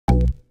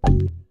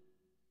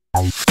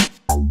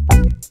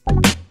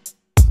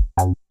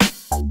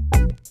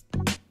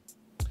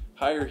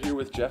Hi, you're here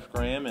with Jeff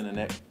Graham and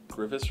Annette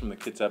Griffus from the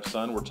Kitsap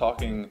Sun. We're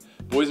talking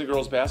boys and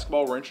girls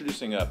basketball. We're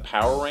introducing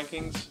power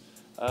rankings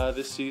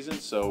this season,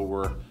 so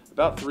we're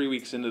about 3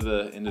 weeks into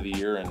the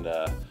year, and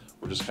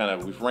we're just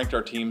we've ranked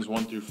our teams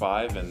 1 through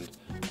 5, and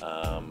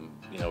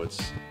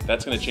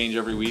that's going to change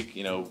every week,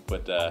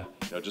 but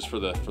just for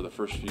the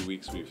first few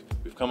weeks we've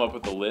come up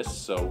with a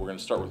list. So we're going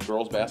to start with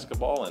girls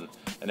basketball, and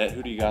Annette,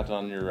 who do you got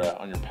on your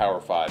Power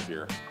 5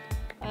 here?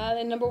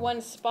 The number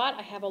 1 spot,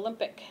 I have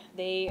Olympic.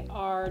 They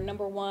are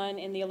number 1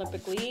 in the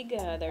Olympic League.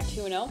 They're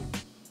 2-0.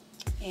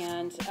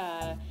 And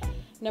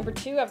number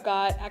 2, I've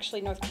got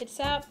actually North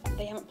Kitsap.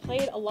 They haven't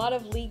played a lot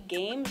of league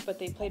games, but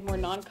they played more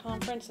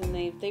non-conference, and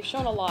they've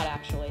shown a lot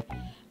actually.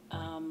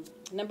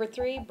 Number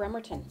 3,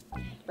 Bremerton.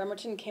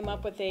 Bremerton came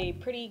up with a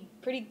pretty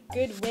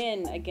good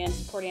win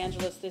against Port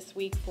Angeles this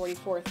week,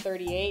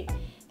 44-38.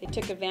 They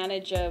took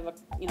advantage of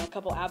a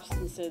couple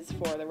absences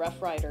for the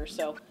Rough Riders,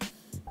 so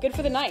good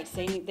for the Knights.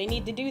 They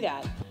need to do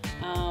that.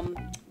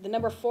 The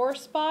number 4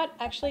 spot,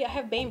 actually, I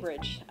have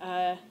Bainbridge.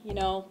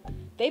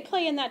 They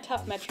play in that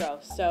tough metro,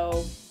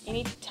 so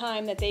any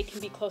time that they can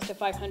be close to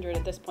 500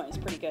 at this point is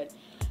pretty good.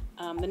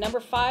 The number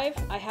 5,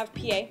 I have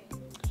PA.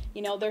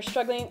 They're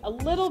struggling a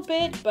little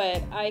bit,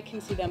 but I can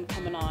see them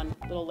coming on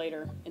a little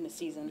later in the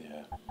season.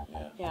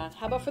 Yeah.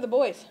 How about for the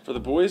boys? For the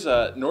boys,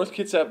 North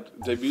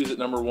Kitsap debuts at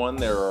number 1.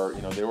 They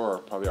were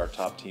probably our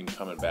top team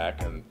coming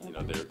back, and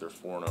they're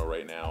 4-0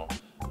 right now.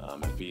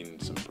 Have beaten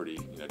some pretty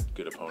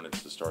good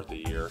opponents to start the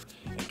year.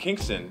 And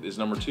Kingston is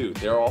number 2.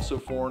 They're also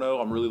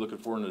 4-0. I'm really looking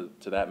forward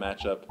to that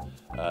matchup.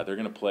 They're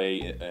going to play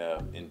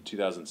in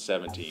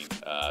 2017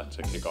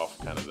 to kick off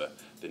kind of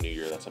the new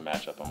year. That's a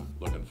matchup I'm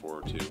looking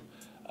forward to.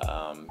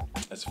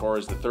 As far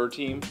as the third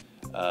team,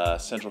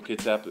 Central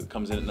Kitsap, that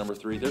comes in at number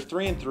 3. They're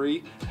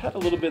 3-3. Had a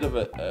little bit of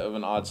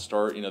an odd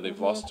start. They've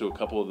lost to a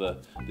couple of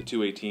the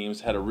 2A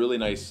teams. Had a really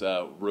nice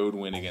road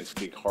win against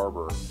Gig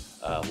Harbor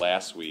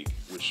last week,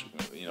 which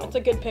that's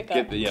a good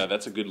pickup.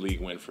 That's a good league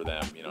win for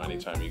them.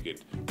 Anytime you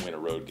could win a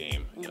road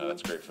game,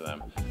 that's great for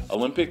them.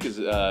 Olympic is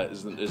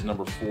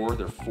number 4.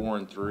 They're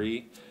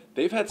 4-3.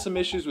 They've had some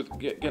issues with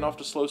getting off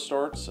to slow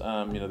starts.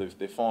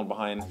 They've fallen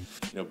behind,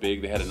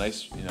 big. They had a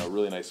nice,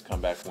 really nice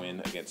comeback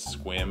win against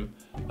Squim,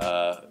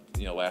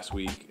 last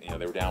week.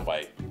 They were down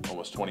by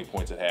almost 20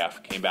 points at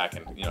half, came back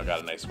and,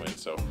 got a nice win.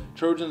 So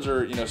Trojans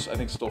are, I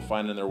think still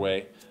finding their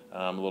way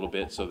a little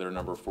bit. So they're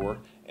number 4.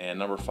 And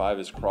number 5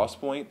 is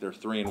Crosspoint. They're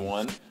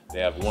 3-1.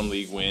 They have 1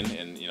 league win,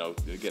 and,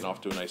 they're getting off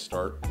to a nice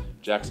start.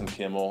 Jackson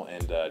Kimmel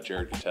and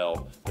Jared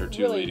Cattell, they're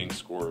 2 leading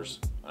scorers.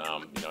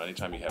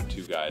 Anytime you have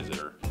 2 guys that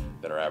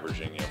are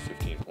averaging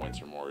 15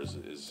 points or more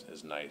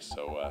is nice.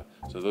 So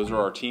those are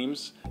our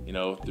teams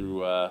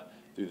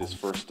through this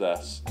first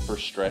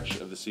stretch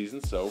of the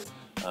season. So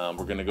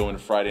we're going to go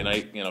into Friday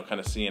night, kind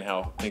of seeing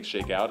how things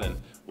shake out, and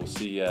we'll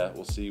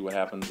see what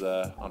happens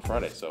on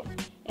Friday. So.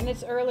 And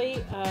it's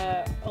early.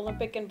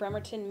 Olympic and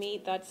Bremerton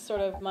meet. That's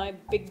sort of my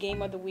big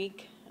game of the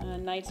week.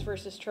 Knights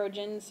versus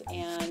Trojans,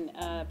 and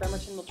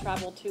Bremerton will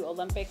travel to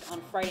Olympic on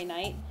Friday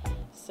night.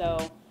 So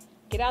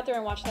get out there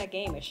and watch that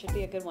game. It should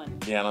be a good one.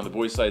 Yeah, and on the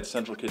boys' side,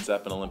 Central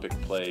Kitsap and Olympic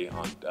play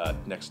on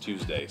next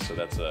Tuesday, so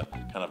that's a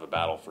kind of a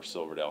battle for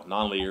Silverdale.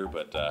 Non-leaguer,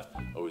 but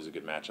always a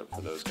good matchup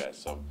for those guys.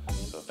 So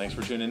thanks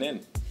for tuning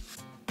in.